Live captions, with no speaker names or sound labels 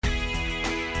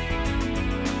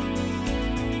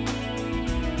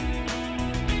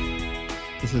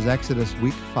This is Exodus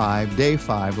week 5, day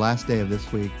 5, last day of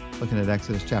this week, looking at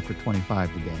Exodus chapter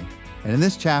 25 today. And in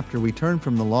this chapter, we turn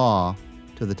from the law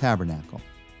to the tabernacle.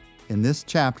 In this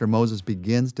chapter, Moses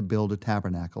begins to build a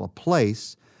tabernacle, a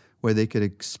place where they could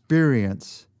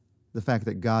experience the fact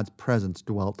that God's presence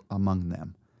dwelt among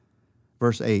them.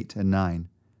 Verse 8 and 9,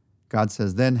 God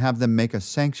says, "Then have them make a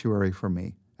sanctuary for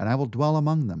me, and I will dwell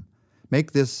among them.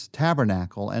 Make this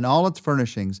tabernacle and all its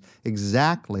furnishings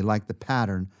exactly like the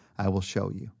pattern I will show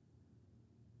you."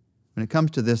 When it comes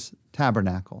to this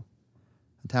tabernacle,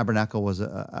 a tabernacle was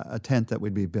a tent that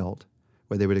would be built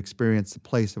where they would experience the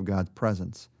place of God's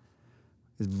presence.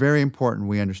 It's very important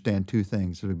we understand two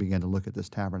things as we begin to look at this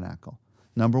tabernacle.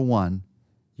 Number one,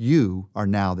 you are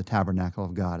now the tabernacle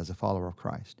of God as a follower of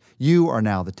Christ. You are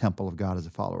now the temple of God as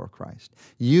a follower of Christ.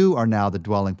 You are now the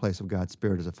dwelling place of God's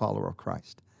Spirit as a follower of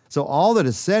Christ. So all that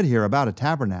is said here about a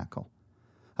tabernacle,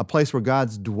 a place where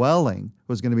God's dwelling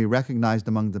was going to be recognized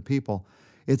among the people,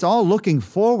 it's all looking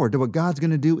forward to what God's going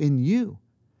to do in you.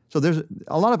 So there's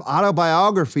a lot of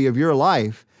autobiography of your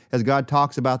life as God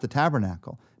talks about the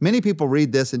tabernacle. Many people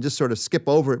read this and just sort of skip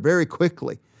over it very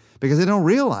quickly because they don't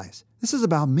realize this is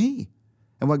about me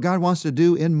and what God wants to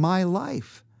do in my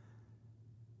life.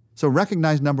 So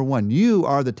recognize, number one, you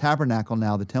are the tabernacle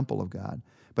now, the temple of God.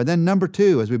 But then number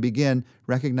two, as we begin,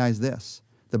 recognize this.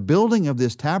 The building of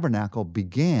this tabernacle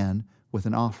began with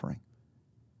an offering.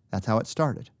 That's how it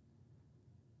started.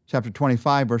 Chapter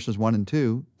 25, verses 1 and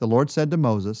 2, the Lord said to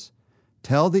Moses,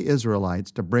 "Tell the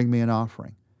Israelites to bring me an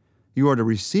offering. You are to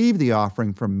receive the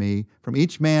offering from me, from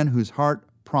each man whose heart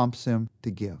prompts him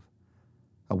to give."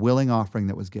 A willing offering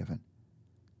that was given.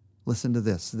 Listen to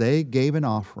this. They gave an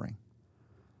offering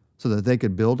so that they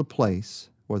could build a place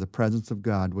where the presence of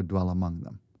God would dwell among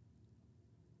them.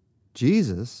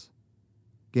 Jesus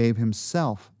gave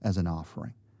himself as an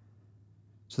offering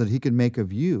so that he could make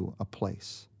of you a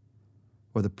place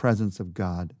where the presence of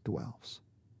God dwells.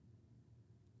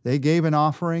 They gave an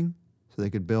offering so they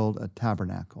could build a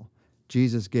tabernacle.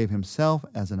 Jesus gave himself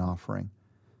as an offering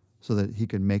so that he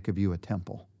could make of you a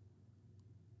temple.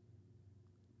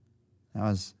 Now,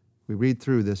 as we read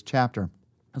through this chapter,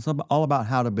 it's all about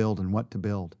how to build and what to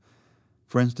build.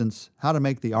 For instance, how to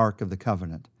make the Ark of the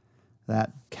Covenant,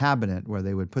 that cabinet where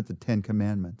they would put the 10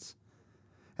 Commandments,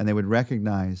 and they would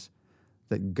recognize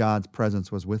that God's presence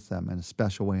was with them in a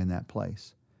special way in that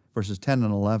place. Verses 10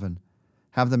 and 11,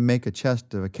 have them make a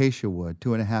chest of acacia wood,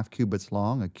 2.5 cubits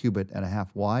long, 1.5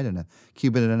 cubits wide, and 1.5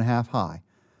 cubits high.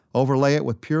 Overlay it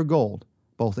with pure gold,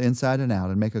 both inside and out,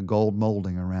 and make a gold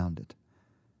molding around it.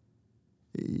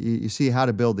 You see how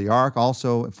to build the ark,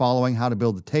 also following how to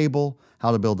build the table,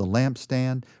 how to build the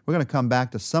lampstand. We're going to come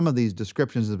back to some of these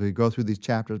descriptions as we go through these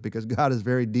chapters because God is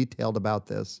very detailed about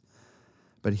this.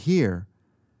 But here,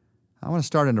 I want to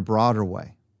start in a broader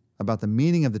way about the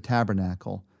meaning of the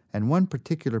tabernacle and one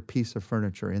particular piece of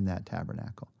furniture in that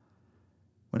tabernacle.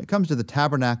 When it comes to the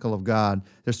tabernacle of God,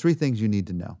 there's 3 things you need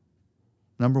to know.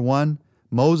 Number one,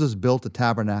 Moses built a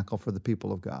tabernacle for the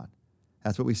people of God.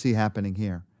 That's what we see happening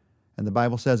here. And the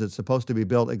Bible says it's supposed to be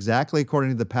built exactly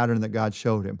according to the pattern that God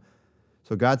showed him.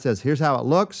 So God says, here's how it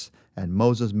looks, and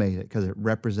Moses made it because it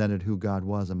represented who God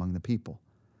was among the people.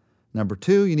 Number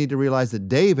 2, you need to realize that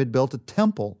David built a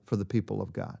temple for the people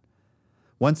of God.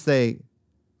 Once they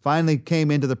finally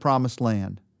came into the promised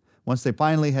land, once they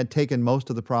finally had taken most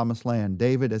of the promised land,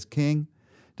 David, as king,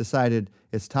 decided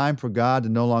it's time for God to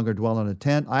no longer dwell in a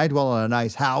tent. I dwell in a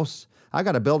nice house. I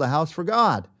got to build a house for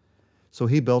God. So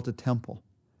he built a temple.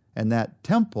 And that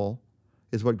temple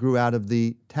is what grew out of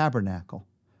the tabernacle.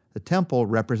 The temple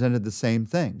represented the same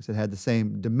things. It had the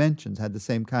same dimensions, had the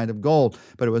same kind of gold,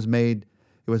 but it was made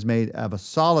of a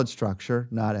solid structure,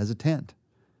 not as a tent.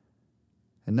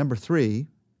 And number 3,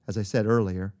 as I said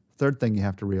earlier, third thing you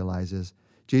have to realize is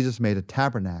Jesus made a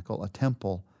tabernacle, a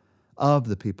temple of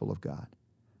the people of God.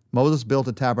 Moses built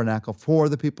a tabernacle for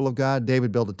the people of God.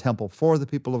 David built a temple for the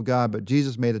people of God, but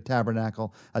Jesus made a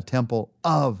tabernacle, a temple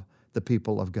of the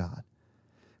people of God.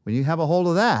 When you have a hold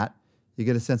of that, you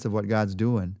get a sense of what God's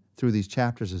doing through these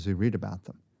chapters as we read about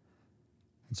them.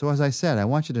 And so, as I said, I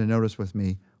want you to notice with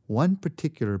me one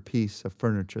particular piece of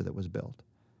furniture that was built.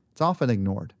 It's often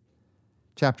ignored.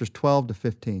 Chapters 12 to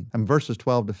 15, and verses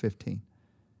 12 to 15.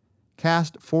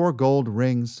 Cast 4 gold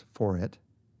rings for it,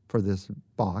 for this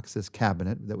box, this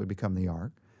cabinet that would become the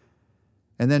ark,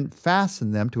 and then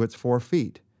fasten them to its 4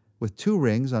 feet, with 2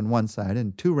 rings on one side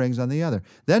and 2 rings on the other.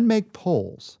 Then make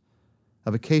poles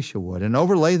of acacia wood and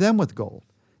overlay them with gold.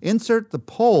 Insert the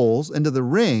poles into the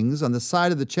rings on the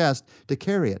side of the chest to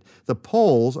carry it. The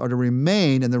poles are to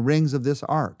remain in the rings of this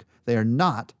ark. They are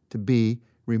not to be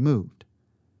removed.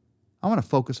 I want to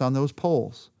focus on those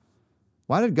poles.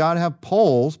 Why did God have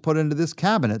poles put into this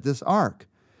cabinet, this ark?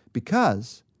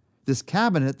 Because this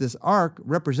cabinet, this ark,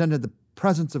 represented the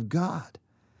presence of God,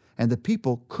 and the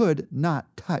people could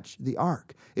not touch the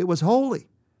ark. It was holy.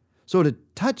 So to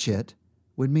touch it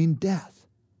would mean death.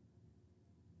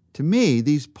 To me,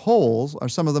 these poles are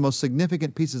some of the most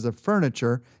significant pieces of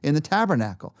furniture in the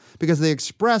tabernacle because they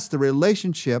express the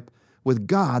relationship with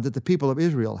God that the people of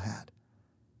Israel had.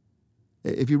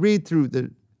 If you read through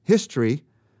the history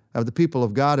of the people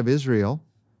of God of Israel,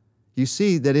 you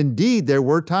see that indeed there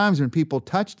were times when people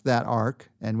touched that ark,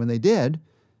 and when they did,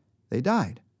 they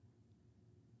died.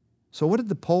 So what did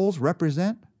the poles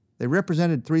represent? They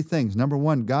represented three things. Number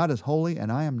one, God is holy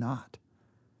and I am not.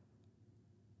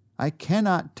 I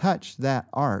cannot touch that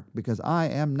ark because I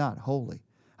am not holy.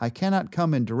 I cannot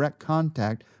come in direct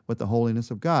contact with the holiness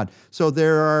of God. So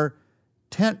there are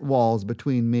tent walls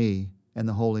between me and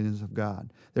the holiness of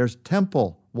God. There's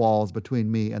temple walls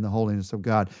between me and the holiness of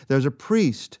God. There's a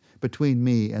priest between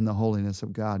me and the holiness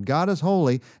of God. God is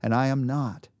holy and I am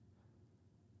not.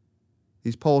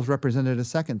 These poles represented a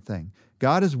second thing.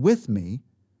 God is with me,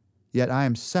 yet I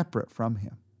am separate from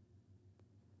him.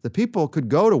 The people could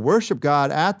go to worship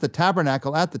God at the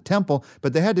tabernacle, at the temple,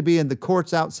 but they had to be in the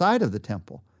courts outside of the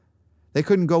temple. They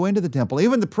couldn't go into the temple.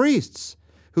 Even the priests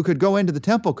who could go into the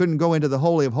temple couldn't go into the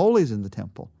Holy of Holies in the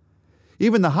temple.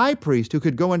 Even the high priest who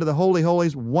could go into the Holy of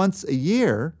Holies once a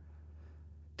year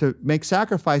to make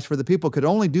sacrifice for the people could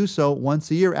only do so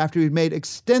once a year after he'd made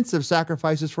extensive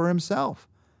sacrifices for himself.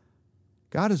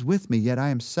 God is with me, yet I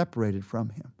am separated from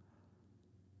him.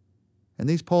 And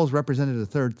these poles represented a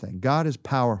third thing. God is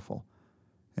powerful,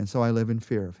 and so I live in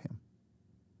fear of him.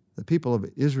 The people of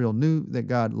Israel knew that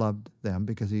God loved them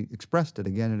because he expressed it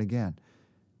again and again.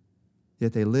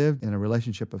 Yet they lived in a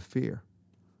relationship of fear.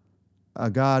 A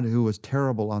God who was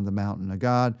terrible on the mountain, a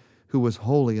God who was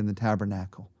holy in the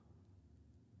tabernacle.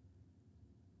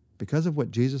 Because of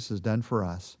what Jesus has done for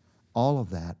us, all of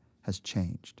that has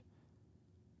changed.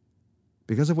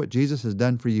 Because of what Jesus has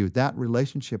done for you, that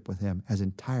relationship with him has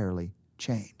entirely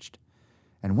changed.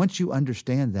 And once you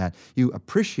understand that, you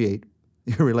appreciate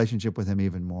your relationship with him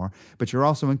even more, but you're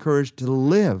also encouraged to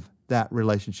live that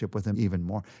relationship with him even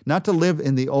more. Not to live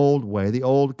in the old way, the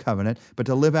old covenant, but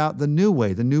to live out the new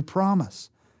way, the new promise.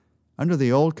 Under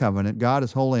the old covenant, God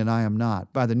is holy and I am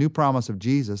not. By the new promise of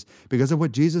Jesus, because of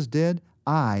what Jesus did,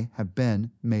 I have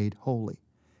been made holy.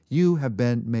 You have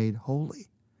been made holy.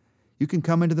 You can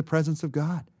come into the presence of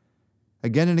God.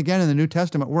 Again and again in the New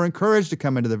Testament, we're encouraged to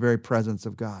come into the very presence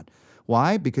of God.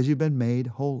 Why? Because you've been made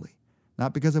holy.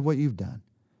 Not because of what you've done,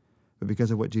 but because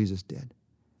of what Jesus did.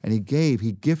 And he gave,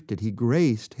 he gifted, he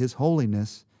graced his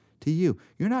holiness to you.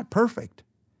 You're not perfect.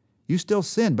 You still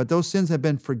sin, but those sins have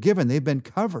been forgiven. They've been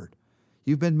covered.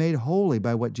 You've been made holy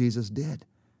by what Jesus did.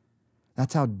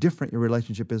 That's how different your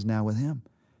relationship is now with him.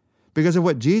 Because of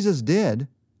what Jesus did,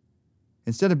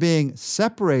 instead of being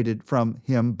separated from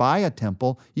him by a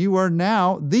temple, you are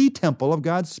now the temple of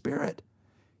God's Spirit.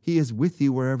 He is with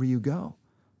you wherever you go.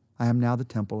 I am now the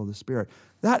temple of the Spirit.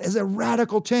 That is a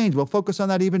radical change. We'll focus on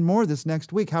that even more this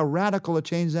next week, how radical a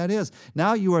change that is.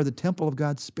 Now you are the temple of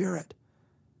God's Spirit.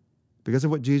 Because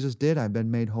of what Jesus did, I've been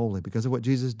made holy. Because of what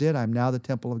Jesus did, I'm now the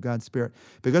temple of God's Spirit.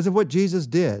 Because of what Jesus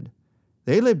did,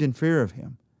 they lived in fear of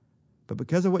him. But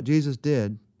because of what Jesus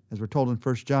did, as we're told in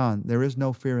 1 John, there is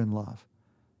no fear in love.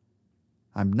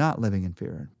 I'm not living in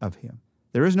fear of him.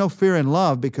 There is no fear in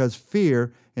love because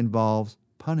fear involves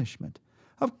punishment.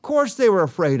 Of course they were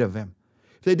afraid of him.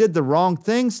 If they did the wrong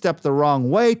thing, stepped the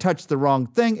wrong way, touched the wrong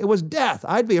thing, it was death.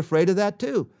 I'd be afraid of that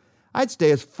too. I'd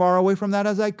stay as far away from that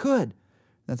as I could.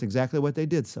 That's exactly what they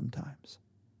did sometimes.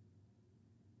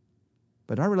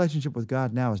 But our relationship with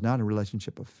God now is not a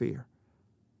relationship of fear.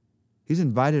 He's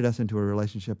invited us into a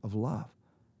relationship of love,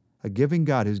 a giving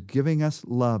God who's giving us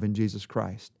love in Jesus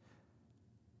Christ.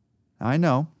 Now, I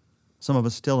know some of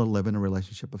us still live in a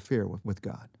relationship of fear with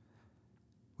God.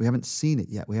 We haven't seen it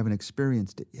yet. We haven't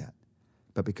experienced it yet.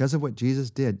 But because of what Jesus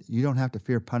did, you don't have to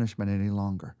fear punishment any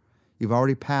longer. You've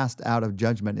already passed out of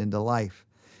judgment into life.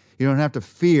 You don't have to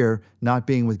fear not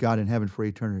being with God in heaven for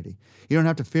eternity. You don't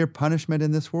have to fear punishment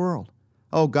in this world.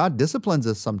 Oh, God disciplines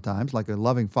us sometimes, like a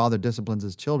loving father disciplines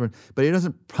his children, but he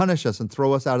doesn't punish us and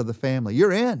throw us out of the family.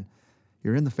 You're in.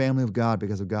 You're in the family of God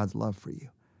because of God's love for you.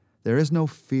 There is no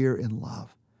fear in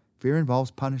love. Fear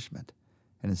involves punishment.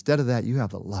 And instead of that, you have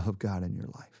the love of God in your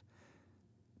life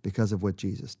because of what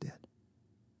Jesus did.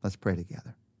 Let's pray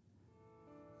together.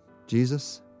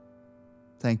 Jesus,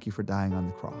 thank you for dying on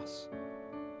the cross,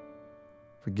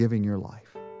 for giving your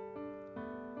life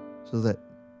so that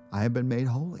I have been made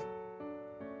holy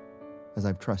as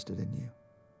I've trusted in you,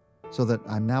 so that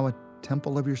I'm now a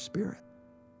temple of your Spirit.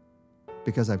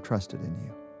 because I've trusted in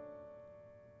you.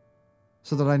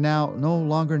 So that I now no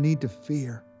longer need to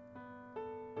fear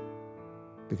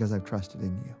because I've trusted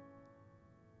in you.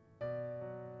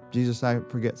 Jesus, I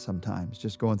forget sometimes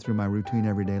just going through my routine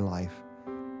everyday life.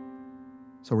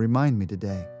 So remind me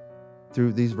today,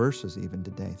 through these verses even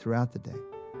today, throughout the day,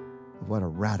 of what a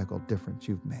radical difference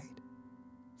you've made.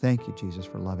 Thank you, Jesus,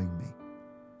 for loving me.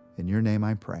 In your name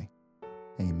I pray.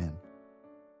 Amen.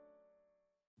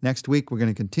 Next week, we're going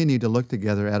to continue to look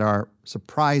together at our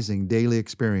surprising daily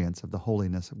experience of the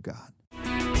holiness of God.